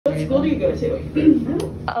school do you go to?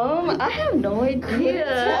 I have no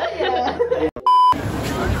idea.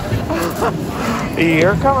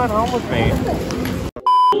 You're coming home with me.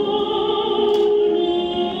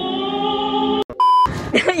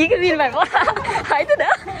 You can be my mom. Hi to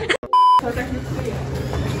them.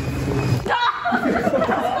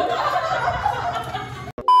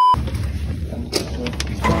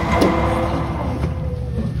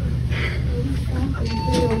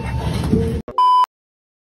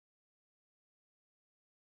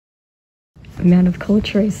 A man of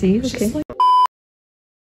culture, I see. Okay.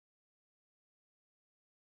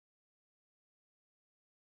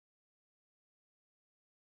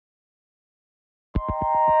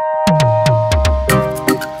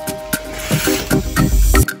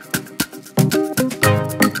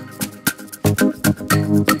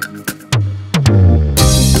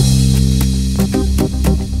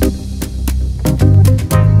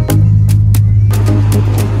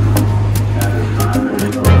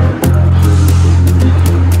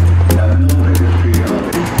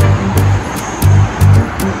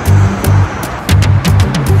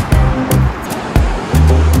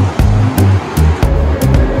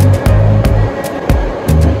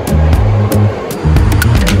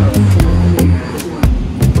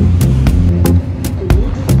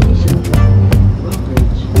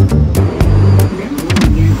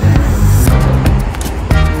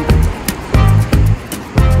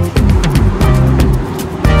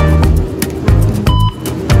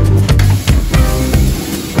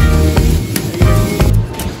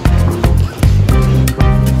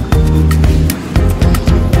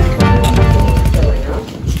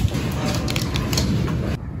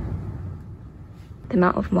 The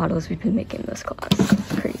amount of models we've been making in this class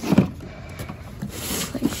is crazy.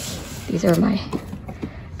 Like, these are my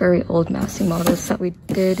very old massing models that we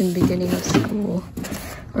did in the beginning of school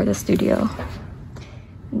or the studio.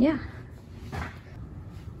 And yeah.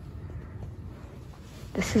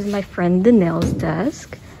 This is my friend Danielle's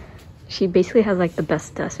desk. She basically has like the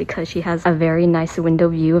best desk because she has a very nice window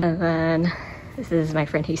view. And then this is my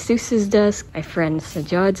friend Jesus's desk, my friend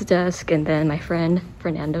Sajad's desk, and then my friend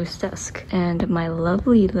Fernando's desk. And my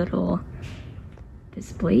lovely little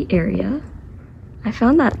display area. I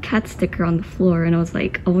found that cat sticker on the floor and I was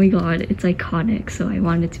like, oh my god, it's iconic, so I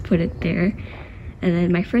wanted to put it there. And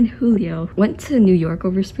then my friend Julio went to New York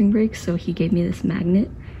over spring break, so he gave me this magnet.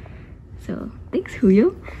 So thanks,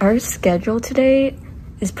 Julio. Our schedule today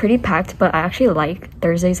is pretty packed, but I actually like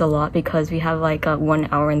Thursdays a lot because we have like a 1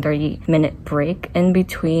 hour and 30-minute break in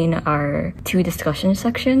between our 2 discussion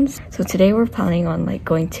sections. So today we're planning on like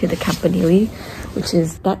going to the campanile, which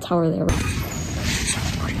is that tower there.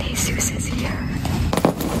 Jesus is here.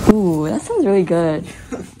 Ooh, that sounds really good.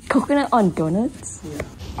 Coconut on donuts? Yeah.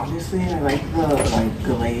 Honestly, I like the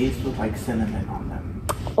glazed with like cinnamon on them.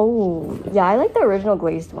 Oh, yeah, I like the original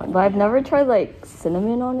glazed one, but I've never tried like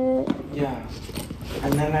cinnamon on it. Yeah.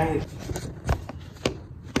 And then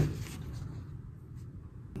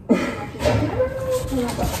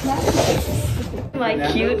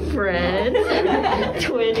my cute friend,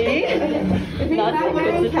 Twinny. If he's not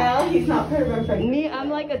wearing Cal, he's not perfect. Me, I'm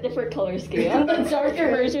like a different color scheme. I'm the darker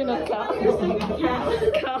version of Cal.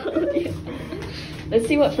 Cal. Yeah. Let's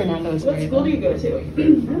see what Fernando's wearing. What school do you go to?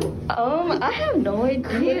 I have no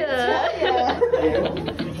idea.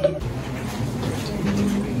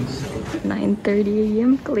 9:30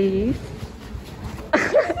 a.m. please.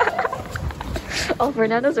 Oh,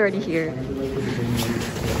 Fernando's already here.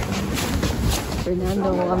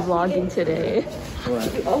 Fernando, I'm vlogging today. What?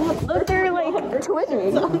 Oh, look, they're like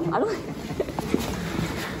twinning. I don't.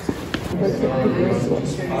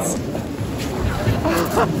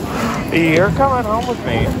 You're coming home with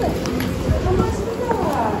me.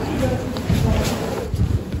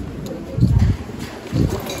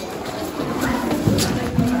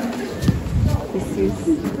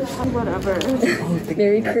 Whatever.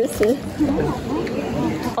 Merry Christmas.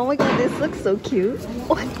 Oh my god, this looks so cute.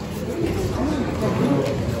 What?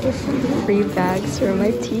 Free bags for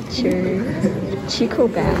my teacher. Chico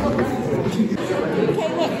bag.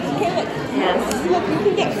 Caleb. Yes. Look, you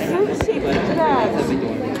can get fruit-shaped bags.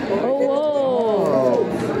 Oh,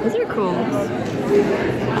 whoa. Those are cool.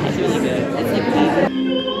 That's really good. It's like pink.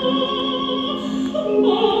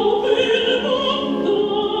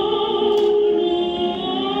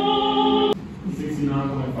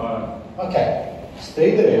 Okay,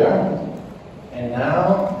 stay there. And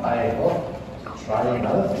now I will try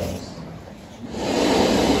another things.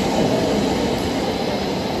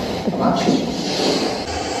 Much.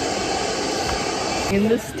 In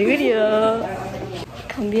the studio.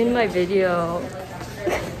 Come be in my video.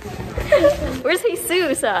 Where's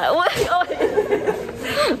Jesus at? What? Oh.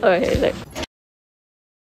 Okay, there.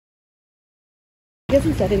 He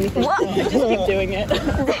hasn't said anything. What? So just keep doing it.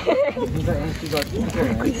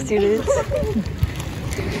 Berkeley students.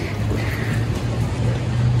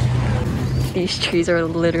 These trees are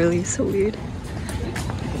literally so weird.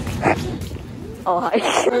 Oh, hi.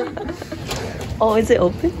 Oh, is it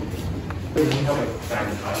open?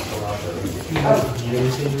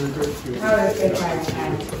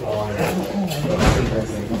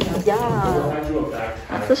 Yeah.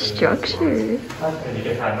 That's a structure. And you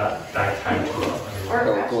can have that back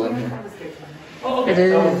It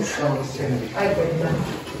is.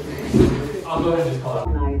 I'll go ahead and just call out.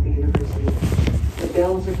 At the university. The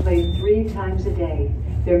bells are played 3 times a day.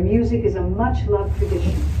 Their music is a much-loved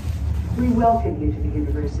tradition. We welcome you to the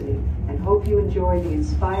university and hope you enjoy the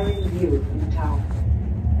inspiring view from the tower.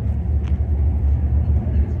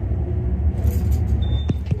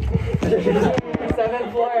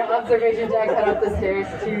 Seventh floor observation deck. Head up the stairs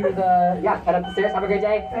to the. Yeah, head up the stairs. Have a great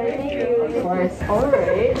day. Thank you. Of course. All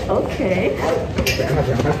right. Okay.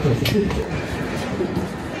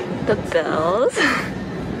 The bells.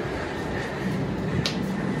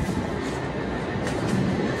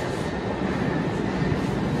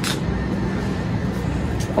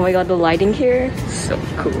 Oh my god, the lighting here, so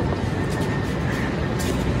cool.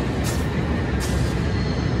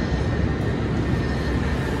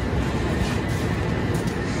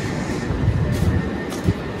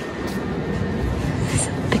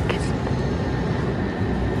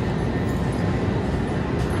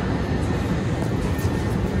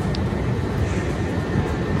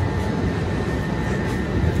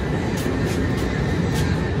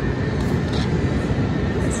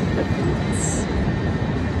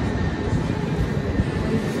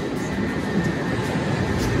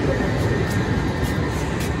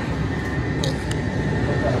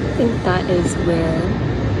 I think that is where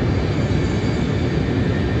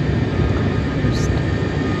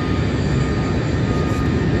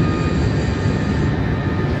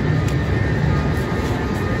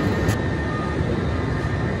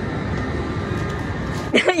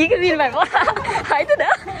you can be my mom. Hi to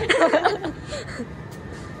them.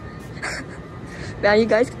 Man, you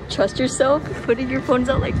guys trust yourself putting your phones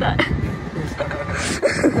out like that.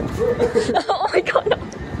 Oh my god, no.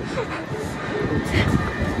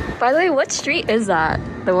 By the way, what street is that?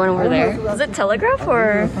 The one over there? Is it Telegraph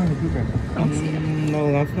or?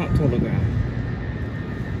 No, that's not Telegraph.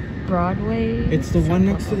 Broadway? It's the one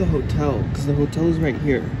next to the hotel, because the hotel is right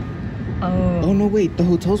here. Oh. Oh no, wait, the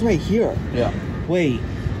hotel's right here. Yeah. Wait,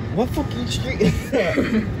 what fucking street is that?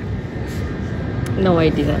 No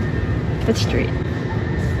idea. What street?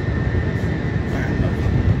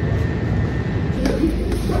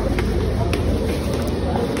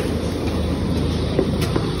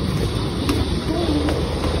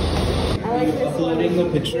 Uploading the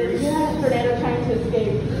pictures. Yeah, Fernando trying to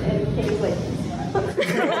escape and Kate's like.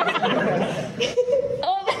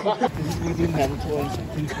 The mental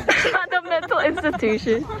institution. The mental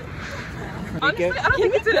institution. Honestly, I don't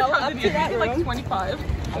think it's enough up to that like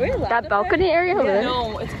 25. Are we allowed That balcony area over there?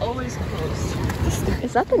 No, it's always closed.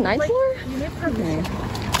 Is that the ninth floor? You need permission. Dang.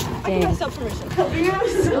 I can have self-permission.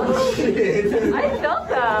 I felt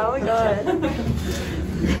that. Oh my god.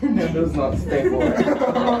 Nando's not stable.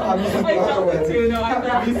 I'm used to the other one. Too, no, I'm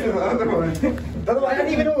not. I'm used to the other one. The other one, I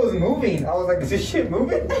didn't even know it was moving. I was like, is this shit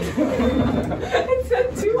moving? It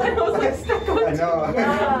said 2 and I was like stuck on 2. I know.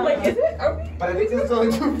 Yeah. Like, is it? Are we? But I think it's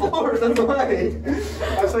only 2 floors, that's why.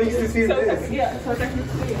 I'm so used to seeing So, this. yeah, so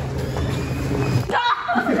technically, yeah.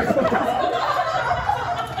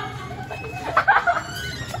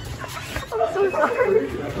 I'm so sorry.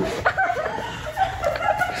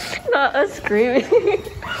 Not us screaming.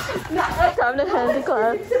 Time to hand the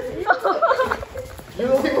class. You're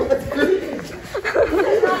the only one that's screaming.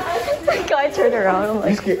 The guy turned around. I'm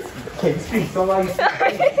like, Can't speak, somebody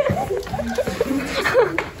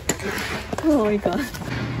oh my god.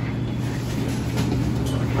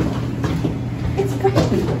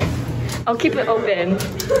 I'll keep it open.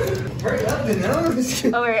 Hurry up, then.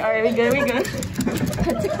 Alright, we good?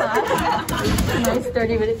 Head to class. Nice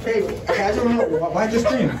 30 minutes. Hey, why'd you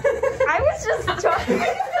scream? I was just trying.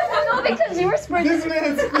 No, because you were sprinting. This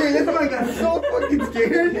man screamed. This man got so fucking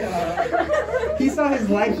scared. He saw his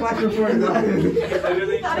light flash before his eyes.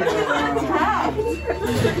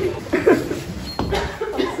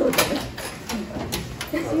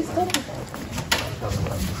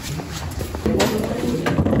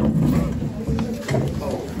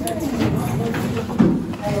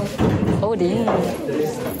 Oh damn.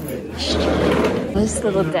 This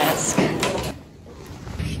little desk.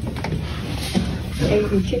 Hey,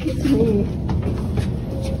 you kick it to me.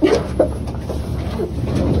 I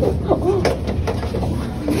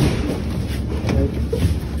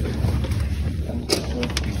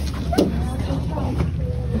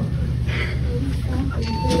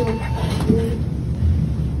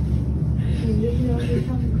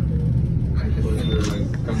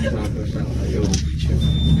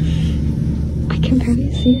can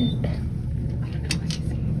barely see it.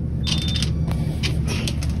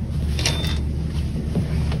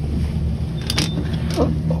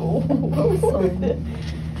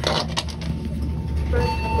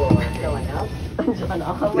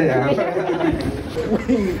 Yeah.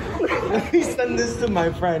 Let me send this to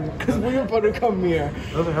my friend because we were about to come here.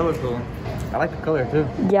 Those are hella cool. I like the color too.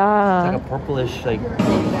 Yeah. It's like a purplish, like. I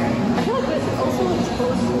feel like this also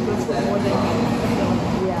exposed to this one more than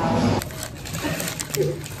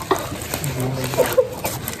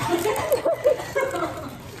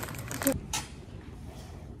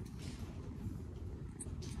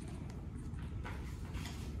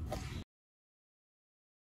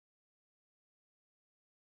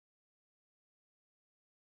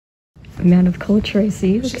A man of culture, I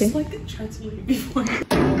see. Okay. just like tried to look at before.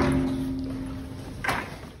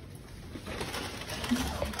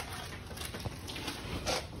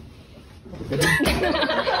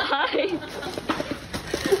 Hi.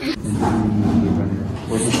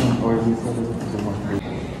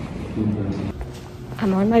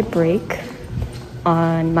 I'm on my break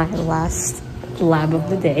on my last lab of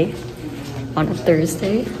the day on a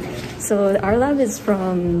Thursday. So our lab is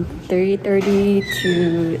from 3:30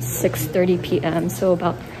 to 6:30 p.m. so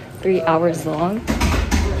about 3 hours long.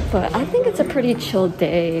 But I think it's a pretty chill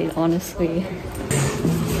day, honestly.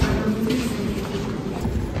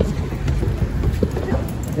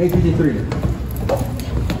 A53.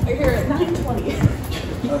 I hear it 9:20.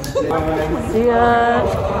 See ya.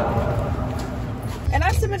 And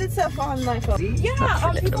I submitted stuff on my phone.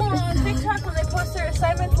 Yeah, people on TikTok when they post their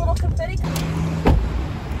assignments, little confetti.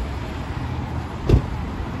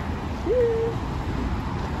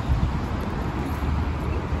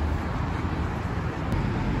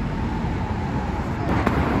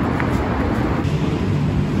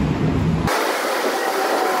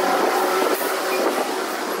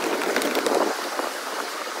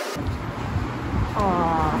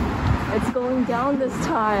 Aw, it's going down this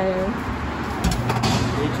time.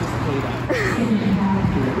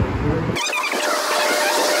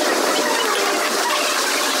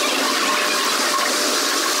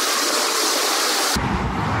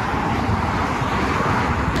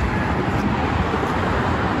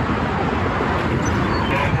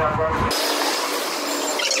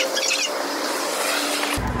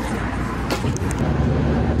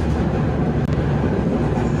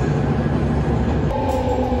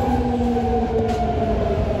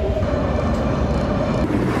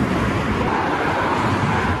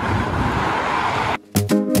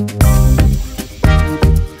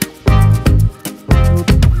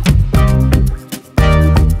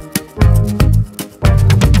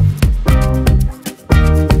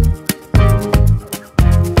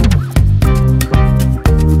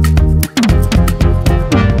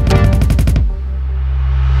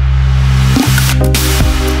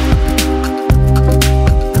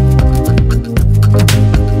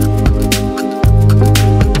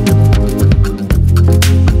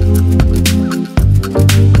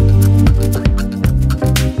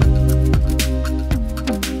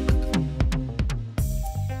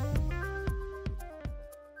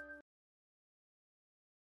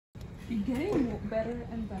 Getting better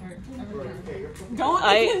and better. Don't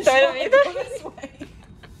I try to be this way.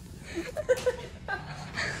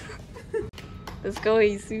 Let's go,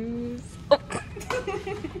 Jesus. Oh.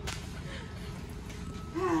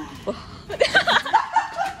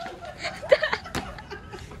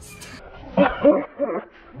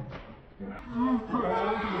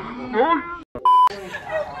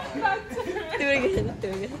 Do it again. Do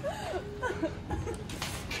it again.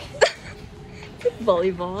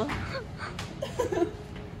 Volleyball.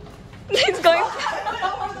 He's going.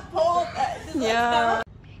 Yeah.